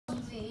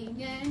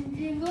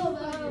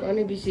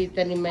Ano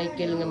bisita ni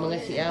Michael nga mga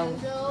siaw?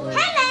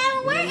 Hello,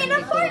 we're in a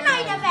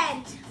Fortnite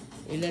event.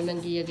 Ilan ang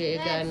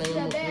giyaga-yagaan ng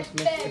mga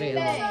Christmas tree?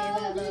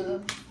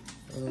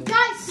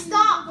 Guys,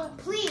 stop,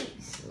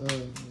 please.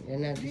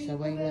 Yan na,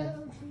 bisaway na.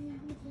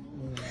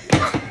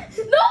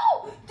 No!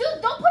 Dude,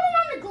 don't put it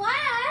on the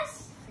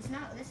glass. It's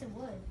not, this is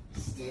wood.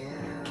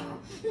 Still,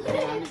 put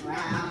it on the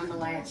ground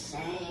where it's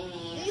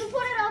safe. You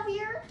put it up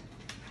here?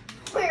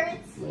 Where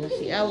it's Mga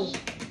siaw.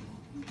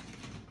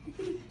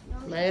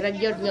 May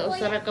ragyod nga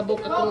usara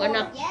kabuka kong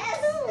anak. Yes.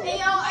 Hey,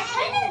 I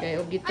kind of... Kaya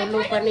og gitulo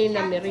pa ni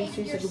na may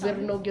racing sa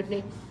gobyerno gyud ni.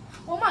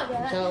 Oh my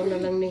God. Sao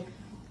na lang ni.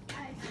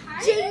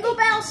 Jingle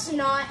bell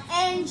snot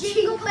and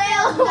jingle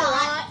bell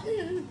snot.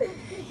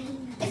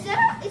 Is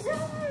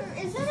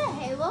that a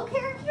Halo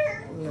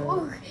character?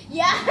 No.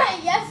 Yeah,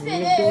 yes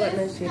it Tuwa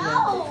na is. sila.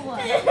 No.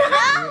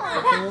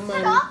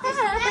 Stop this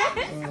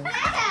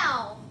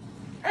now.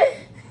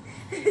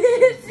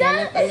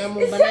 Kalat ang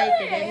among balay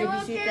kaya ni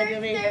bisita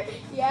dire.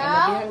 Yeah.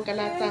 Kanabihang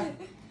kalata.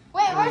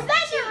 Wait, where's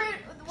that shirt?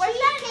 Where's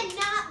that?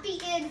 Cannot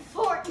be in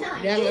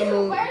Fortnite. Diyang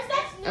among Where's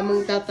that?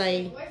 among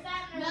tatay. Where's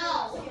that?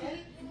 No.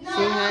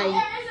 Say hi.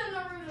 There is a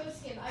Naruto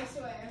skin, I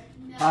swear.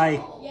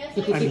 Hi. Yes,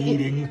 I'm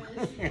eating.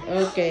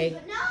 Okay.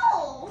 No.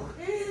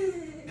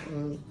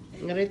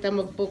 Ngarita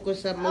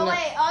mag-focus sa Oh mga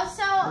wait,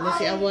 also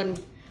si Awan.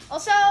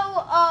 also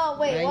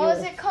wait, what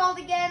was it called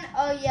again?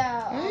 Oh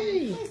yeah.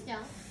 Ay. Please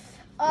don't.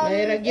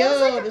 May It ragyo,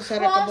 was like a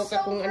dusara ka buka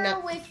kong crossover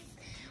anak.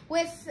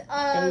 with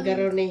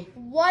Kanggaro ni.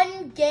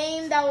 one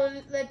game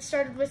that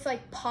started with like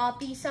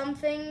Poppy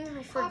something.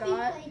 I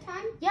forgot. Poppy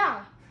Playtime?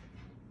 Yeah.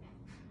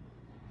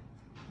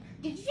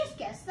 Did you just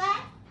guess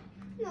that?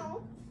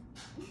 No.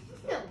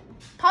 No.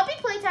 Poppy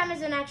Playtime is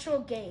an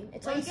actual game.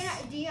 It's Well, like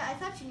I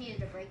thought you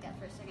needed to break that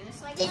for a second.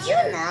 It's like. Did you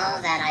know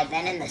that I've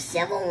been in the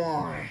Civil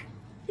War?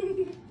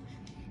 Did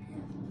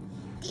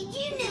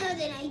you know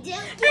that I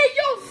don't? Hey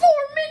yo,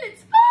 4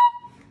 minutes.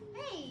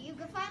 Hey, you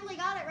finally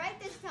got it right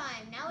this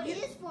time. Now it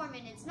is 4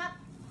 minutes, not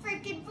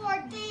freaking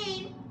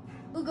 14.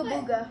 Ooga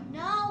booga.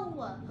 No.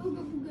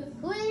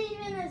 Who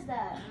even is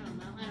that? I don't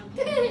know. I don't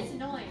care. It's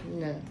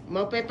annoying. Na.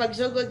 Mapay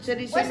pagsugod sa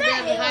December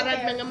that Halo harad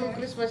ng character? among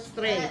Christmas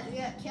tree.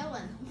 Yeah, kill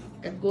him.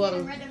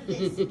 Kagwang. Get rid of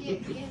this.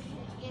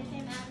 Get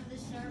him out of the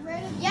server.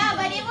 Yeah,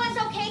 but it was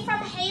okay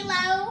from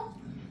Halo.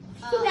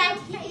 Oh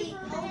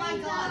my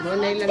God. Mo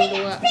na ilang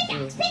duwa.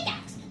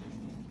 Pickaxe.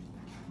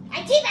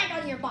 I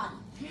teabag on your body.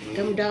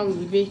 Come down,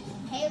 baby.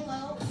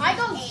 Halo. I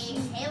go.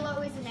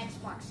 Halo is an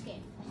Xbox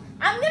game.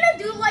 I'm gonna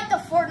do like the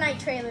Fortnite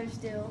trailers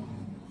do.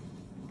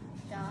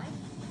 Die.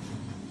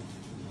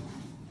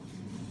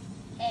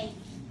 Hey,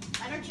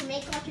 why don't you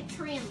make like a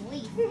tree and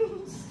leaf?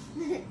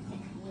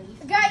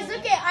 Guys,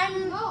 look at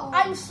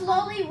I'm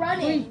slowly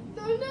running.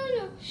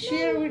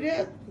 Share with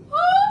that.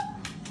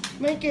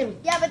 Michael,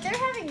 Yeah, but they're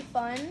having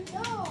fun.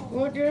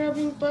 what you're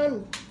having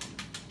fun?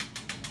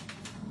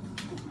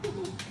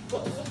 I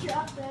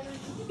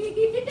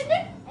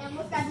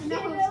almost got his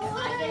nose.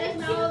 I got his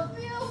nose.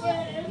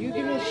 You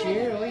gonna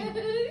share, oi?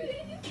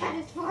 Got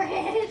his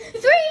forehead. 3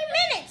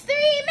 minutes. 3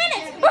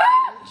 minutes.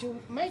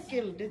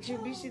 Michael, that's your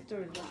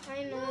visitor.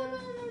 I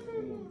know.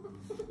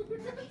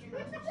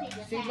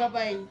 Say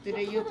bye-bye to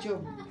the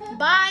YouTube.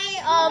 Bye.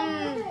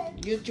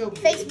 YouTube.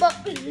 Facebook.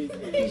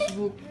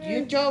 Facebook.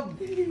 YouTube.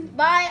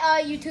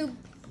 Bye. YouTube.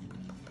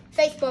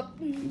 Facebook.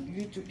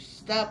 YouTube.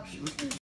 Stop.